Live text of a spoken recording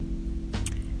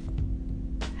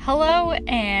Hello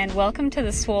and welcome to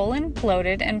the Swollen,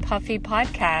 Bloated, and Puffy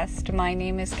podcast. My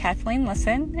name is Kathleen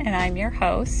Lisson and I'm your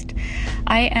host.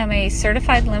 I am a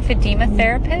certified lymphedema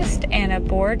therapist and a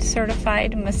board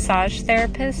certified massage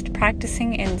therapist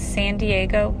practicing in San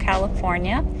Diego,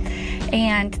 California.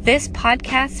 And this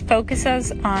podcast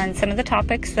focuses on some of the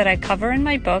topics that I cover in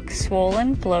my book,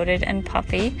 Swollen, Bloated, and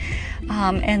Puffy.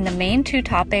 And the main two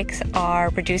topics are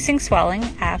reducing swelling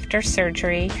after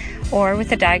surgery or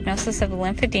with a diagnosis of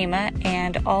lymphedema,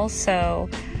 and also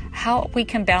how we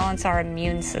can balance our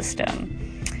immune system.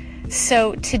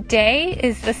 So today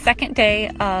is the second day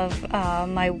of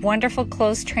my wonderful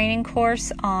closed training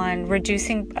course on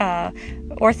reducing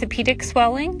orthopedic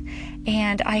swelling.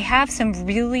 And I have some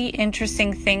really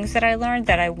interesting things that I learned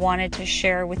that I wanted to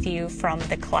share with you from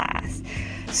the class.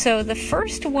 So the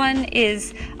first one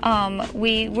is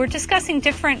we were discussing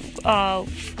different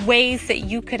ways that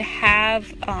you could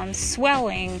have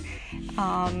swelling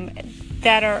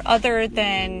that are other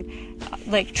than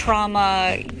like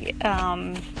trauma,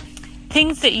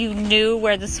 things that you knew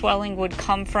where the swelling would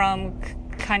come from.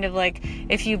 Kind of like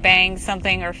if you banged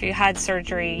something or if you had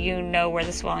surgery, you know where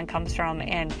the swelling comes from.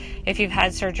 And if you've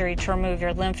had surgery to remove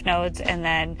your lymph nodes and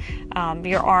then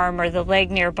your arm or the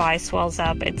leg nearby swells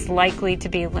up, it's likely to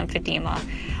be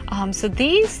lymphedema. So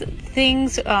these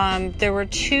things, there were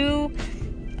two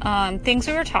things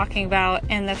we were talking about.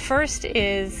 And the first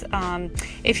is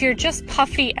if you're just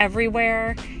puffy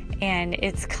everywhere and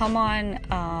it's come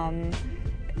on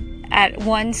at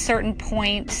one certain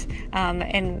point,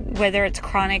 and whether it's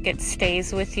chronic, it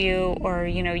stays with you, or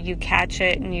you catch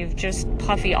it and you've just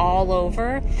puffy all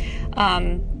over.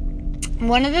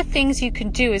 One of the things you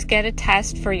can do is get a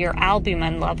test for your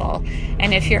albumin level,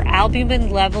 and if your albumin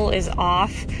level is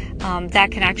off,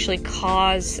 that can actually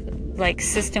cause like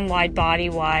system-wide,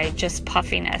 body-wide, just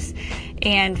puffiness.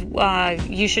 And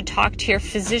you should talk to your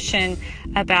physician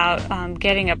about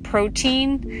getting a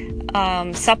protein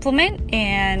supplement.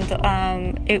 And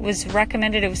it was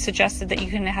suggested that you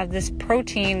can have this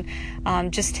protein,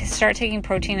 just start taking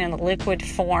protein in a liquid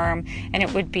form, and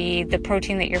it would be the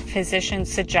protein that your physician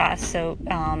suggests. So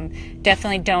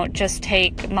definitely don't just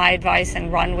take my advice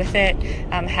and run with it.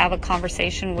 Have a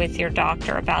conversation with your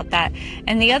doctor about that.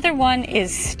 And the other one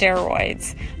is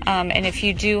steroids. And if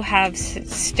you do have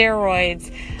steroids,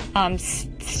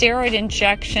 steroid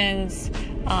injections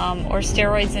or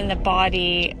steroids in the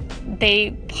body,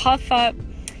 they puff up,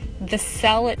 the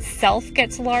cell itself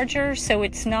gets larger, so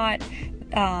it's not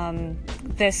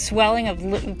the swelling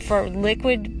of for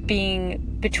liquid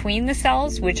being between the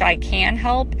cells, which I can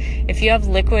help. If you have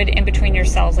liquid in between your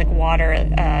cells like water,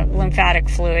 lymphatic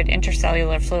fluid,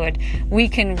 intercellular fluid, we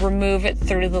can remove it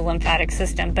through the lymphatic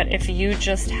system. But if you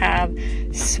just have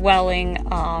swelling,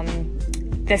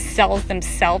 the cells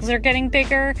themselves are getting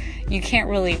bigger, you can't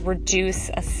really reduce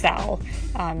a cell.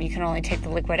 You can only take the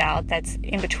liquid out that's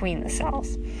in between the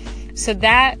cells. So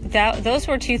those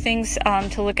were two things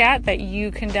to look at that you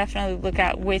can definitely look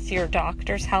at with your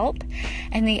doctor's help.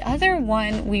 And the other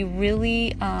one we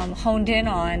really honed in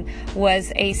on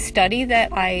was a study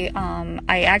that I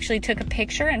actually took a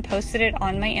picture and posted it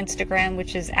on my Instagram,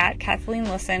 which is at Kathleen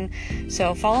Lisson.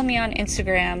 So follow me on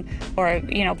Instagram, or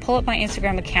pull up my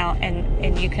Instagram account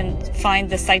and you can find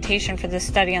the citation for the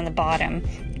study on the bottom.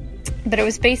 But it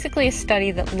was basically a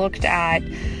study that looked at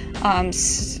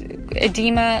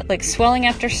edema, like swelling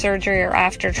after surgery or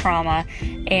after trauma,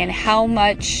 and how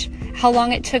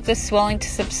long it took the swelling to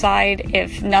subside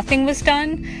if nothing was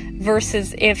done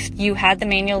versus if you had the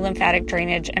manual lymphatic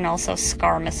drainage and also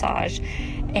scar massage.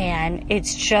 And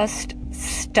it's just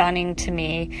stunning to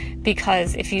me,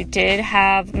 because if you did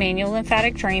have manual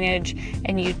lymphatic drainage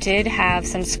and you did have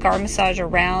some scar massage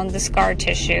around the scar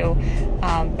tissue,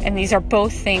 and these are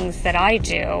both things that I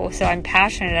do, so I'm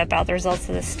passionate about the results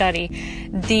of the study,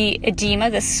 the edema,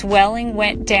 the swelling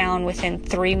went down within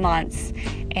 3 months.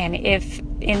 And if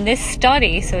in this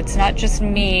study, so it's not just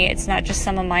me, it's not just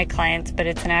some of my clients, but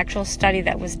it's an actual study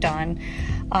that was done,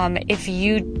 if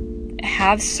you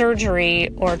have surgery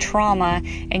or trauma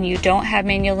and you don't have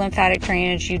manual lymphatic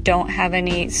drainage, you don't have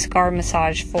any scar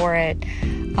massage for it,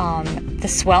 the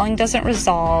swelling doesn't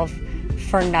resolve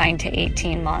for 9 to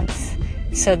 18 months.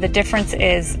 So the difference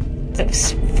is the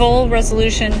full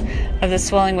resolution of the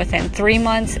swelling within 3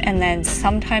 months, and then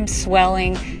sometimes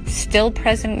swelling still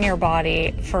present in your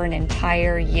body for an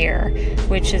entire year,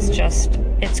 which is just,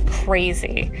 it's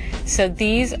crazy. So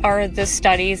these are the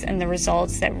studies and the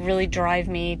results that really drive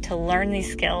me to learn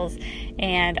these skills,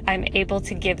 and I'm able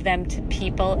to give them to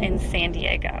people in San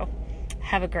Diego.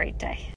 Have a great day.